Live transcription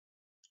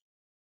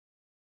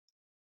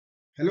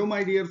Hello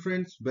my dear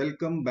friends,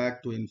 welcome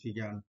back to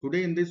infyGyan.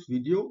 Today in this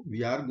video,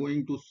 we are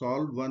going to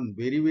solve one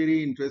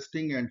very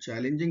interesting and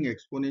challenging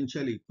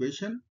exponential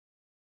equation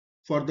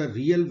for the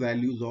real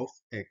values of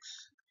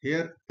x.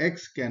 Here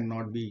x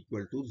cannot be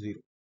equal to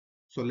 0.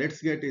 So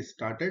let's get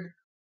started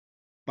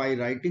by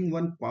writing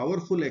one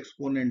powerful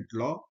exponent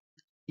law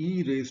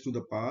e raised to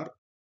the power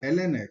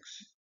ln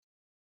x.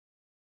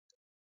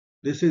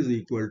 This is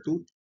equal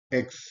to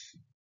x.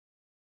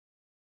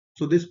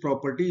 So this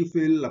property if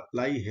we will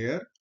apply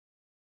here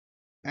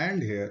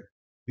and here,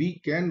 we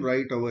can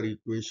write our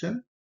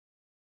equation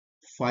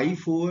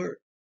 5 over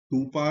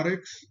 2 power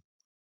x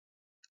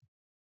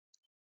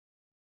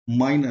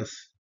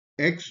minus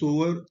x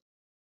over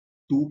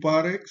 2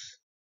 power x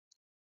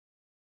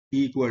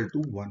equal to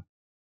 1.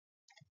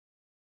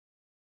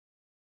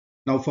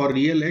 Now for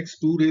real x,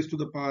 2 raised to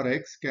the power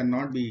x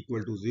cannot be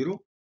equal to 0.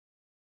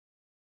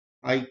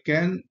 I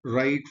can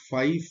write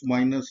 5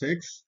 minus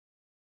x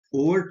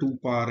over 2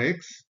 power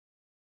x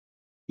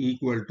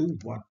equal to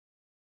 1.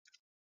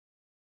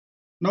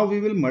 Now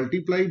we will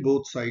multiply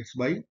both sides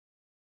by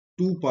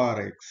 2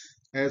 power x,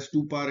 as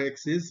 2 power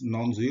x is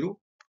non-zero.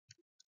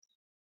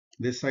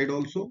 This side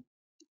also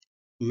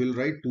we will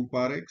write 2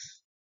 power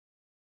x.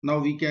 Now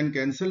we can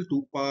cancel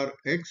 2 power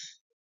x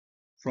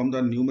from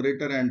the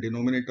numerator and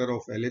denominator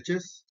of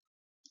LHS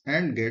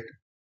and get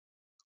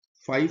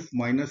 5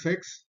 minus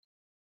x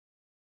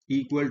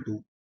equal to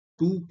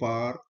 2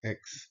 power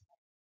x.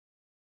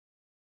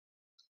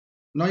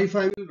 Now if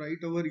I will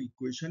write our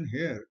equation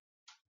here,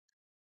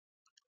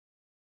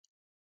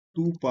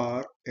 2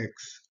 power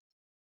x,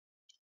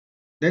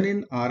 then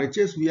in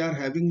RHS we are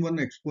having one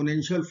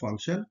exponential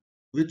function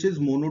which is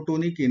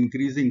monotonic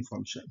increasing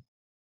function,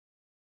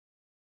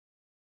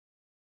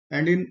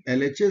 and in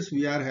LHS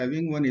we are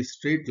having one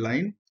straight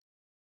line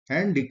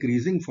and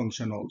decreasing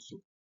function also.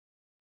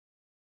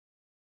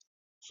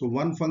 So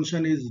one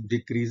function is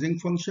decreasing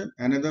function,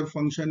 another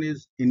function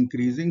is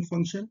increasing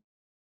function.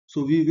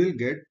 So we will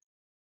get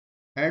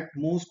at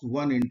most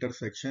one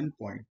intersection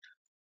point.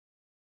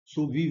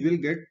 So we will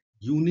get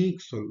unique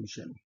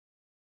solution,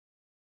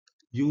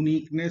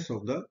 uniqueness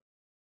of the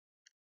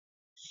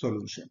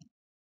solution.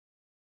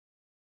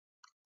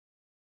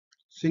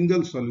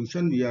 Single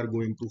solution we are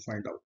going to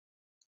find out.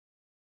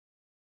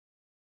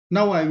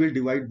 Now I will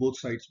divide both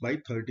sides by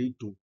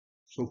 32.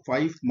 So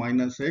 5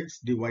 minus x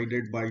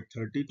divided by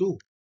 32.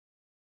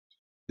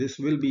 This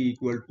will be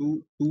equal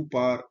to 2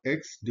 power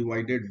x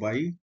divided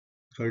by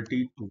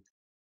 32.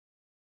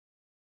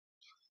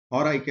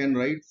 Or I can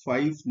write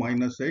 5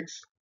 minus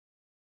x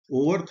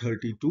over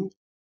 32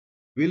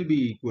 will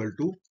be equal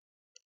to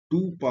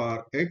 2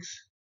 power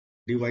x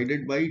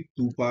divided by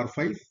 2 power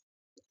 5,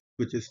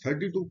 which is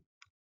 32.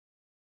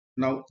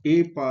 Now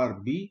a power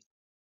b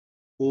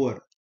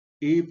over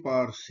a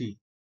power c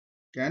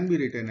can be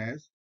written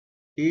as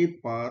a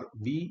power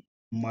b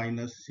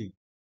minus c.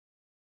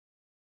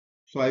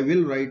 So I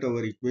will write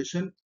our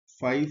equation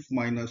 5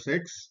 minus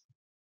x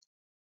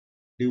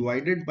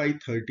divided by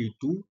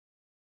 32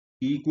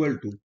 equal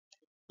to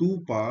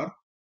 2 power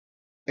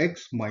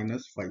x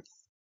minus 5.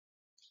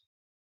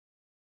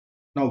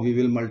 Now we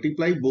will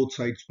multiply both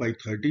sides by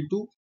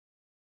 32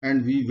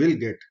 and we will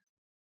get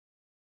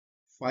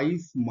 5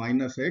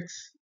 minus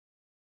x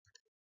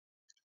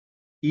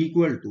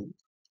equal to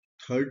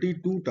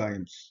 32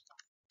 times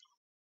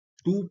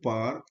 2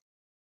 power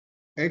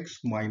x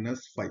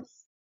minus 5.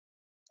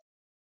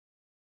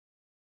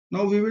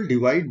 Now we will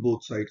divide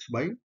both sides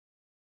by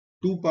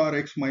 2 power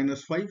x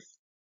minus 5.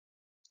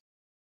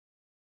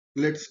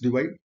 Let's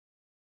divide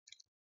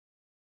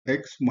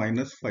x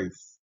minus 5.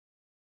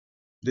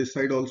 This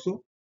side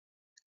also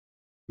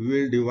we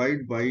will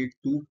divide by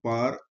 2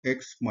 power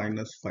x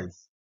minus 5.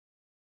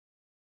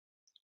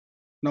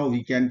 Now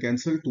we can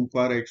cancel 2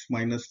 power x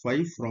minus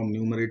 5 from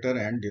numerator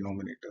and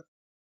denominator.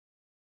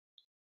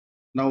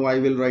 Now I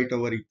will write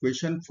our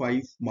equation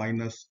 5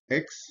 minus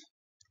x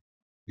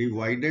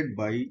divided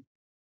by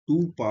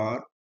 2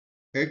 power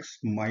x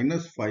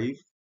minus 5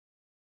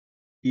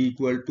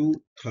 equal to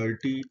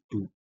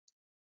 32.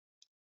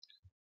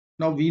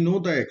 Now we know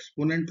the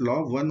exponent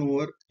law 1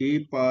 over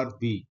a power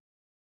b.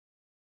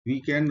 We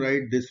can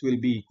write this will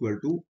be equal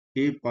to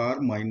a power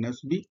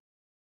minus b.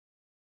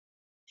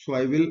 So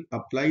I will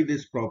apply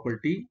this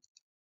property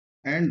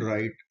and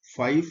write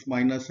 5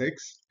 minus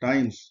x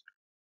times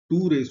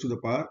 2 raised to the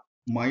power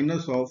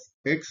minus of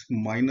x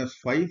minus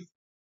 5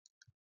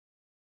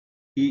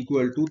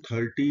 equal to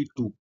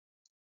 32.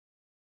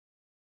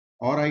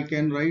 Or I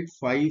can write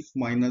 5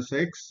 minus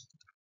x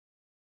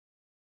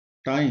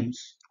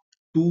times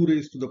 2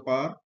 raised to the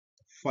power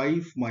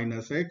 5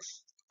 minus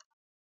x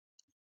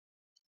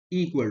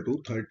equal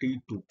to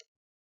 32.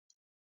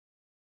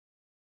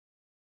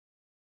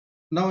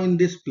 Now in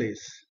this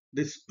place,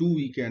 this 2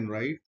 we can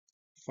write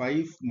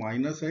 5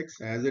 minus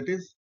x as it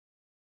is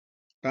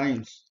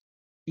times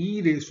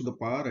e raised to the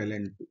power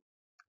ln 2.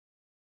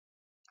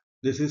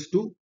 This is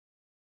 2.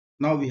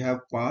 Now we have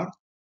power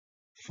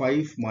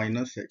 5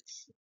 minus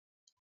x.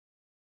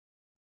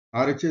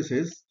 RHS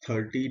is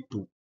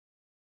 32.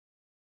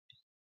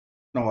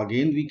 Now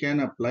again we can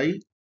apply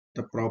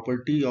the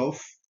property of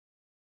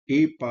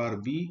a power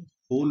b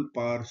whole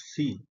power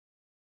c.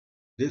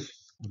 This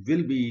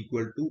will be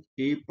equal to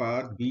a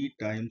power b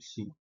times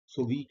c.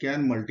 So we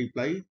can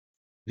multiply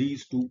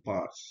these two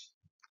powers.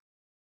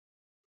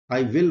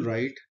 I will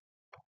write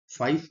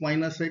 5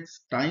 minus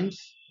x times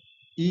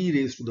e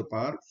raised to the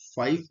power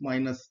 5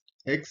 minus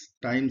x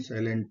times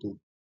ln2.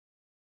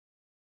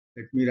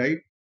 Let me write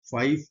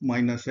 5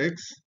 minus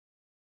x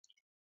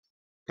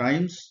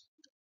times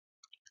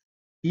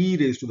e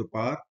raised to the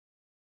power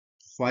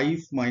 5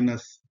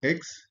 minus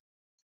x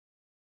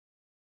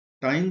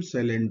times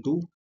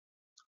ln2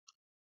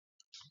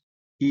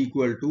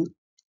 equal to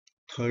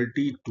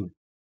 32.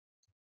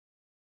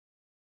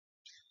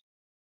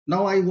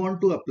 Now I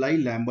want to apply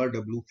Lambert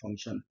W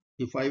function.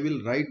 If I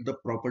will write the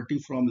property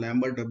from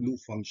Lambert W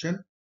function,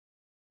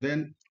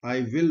 then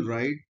I will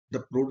write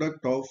the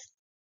product of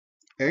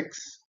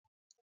x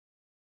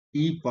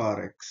e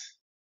power x,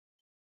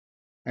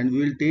 and we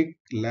will take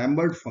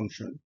Lambert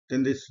function,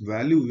 then this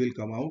value will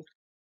come out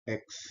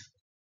x.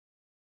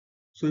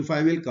 So if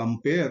I will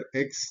compare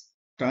x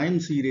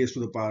times e raised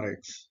to the power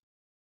x,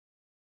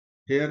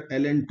 here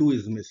ln2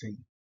 is missing.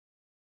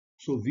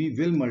 So we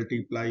will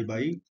multiply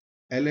by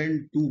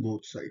ln2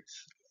 both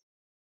sides.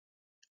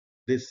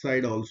 This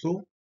side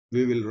also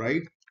we will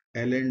write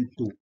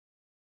ln2.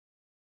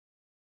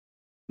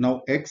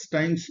 Now x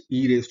times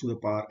e raised to the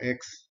power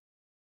x.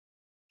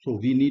 So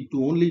we need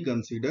to only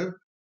consider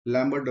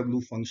Lambert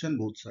W function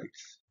both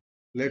sides.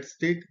 Let's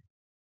take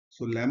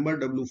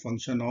Lambert W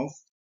function of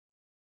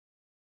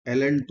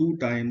ln2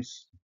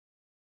 times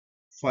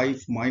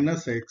 5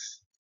 minus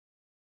x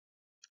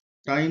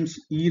times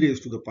e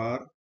raised to the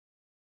power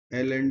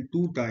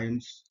ln2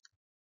 times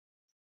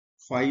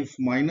 5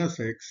 minus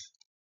x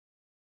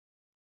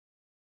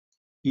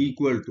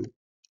equal to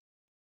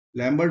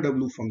Lambert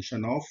W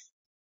function of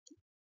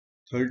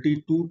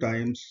 32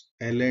 times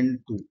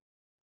ln2.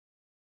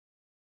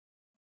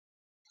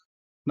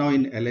 Now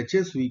in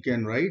LHS we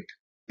can write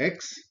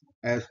x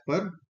as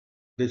per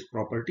this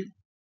property.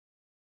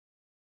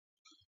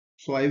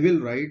 So I will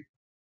write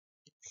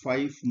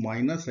 5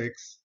 minus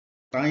x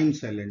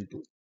times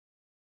ln2,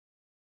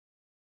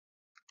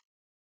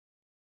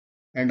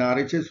 and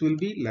RHS will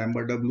be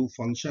Lambert W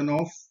function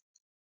of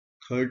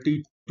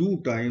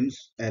 32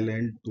 times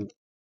ln2.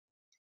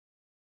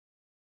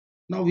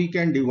 Now we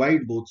can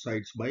divide both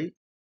sides by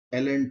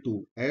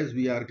ln2 as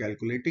we are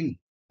calculating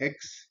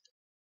x.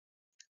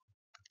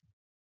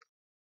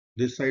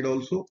 This side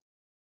also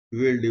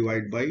we will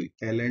divide by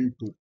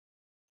ln2.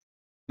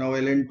 Now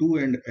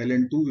ln2 and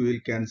ln2 we will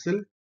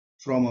cancel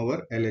from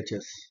our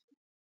LHS.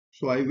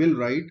 So I will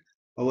write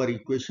our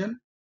equation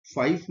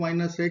 5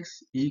 minus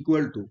x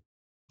equal to,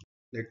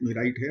 let me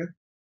write here,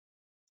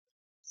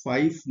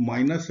 5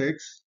 minus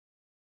x,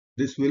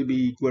 this will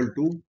be equal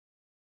to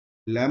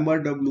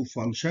Lambert W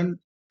function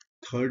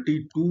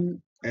 32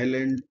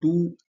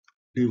 ln2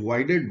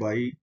 divided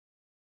by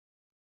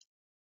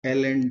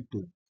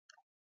ln2.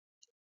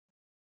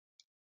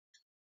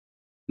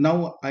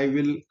 Now I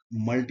will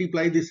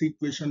multiply this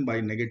equation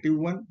by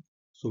 -1.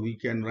 So we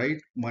can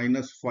write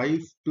minus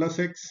 5 plus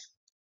x.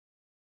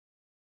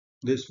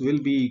 This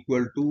will be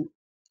equal to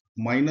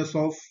minus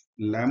of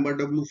Lambert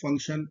W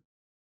function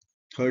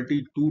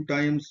 32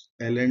 times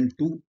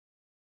ln2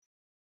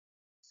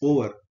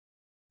 over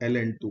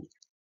ln2.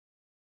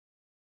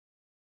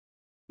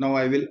 Now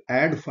I will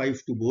add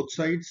 5 to both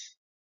sides.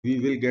 We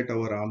will get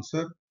our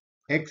answer.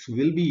 X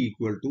will be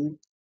equal to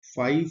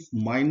 5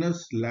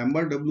 minus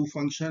Lambert W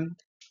function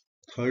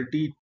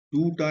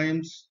 32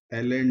 times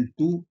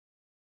ln2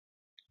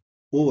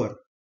 over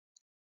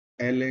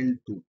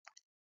ln2.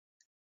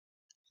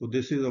 So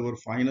this is our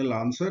final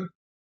answer.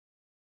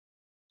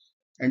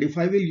 And if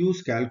I will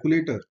use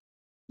calculator,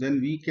 then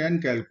we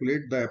can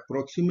calculate the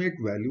approximate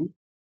value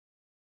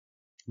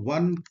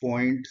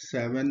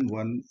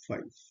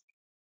 1.715.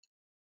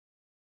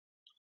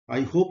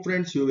 I hope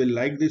friends you will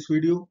like this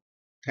video.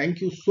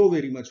 Thank you so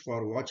very much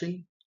for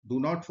watching. Do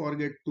not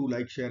forget to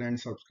like, share and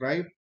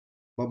subscribe.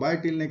 Bye bye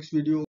till next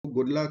video.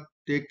 Good luck.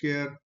 Take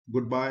care.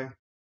 Goodbye.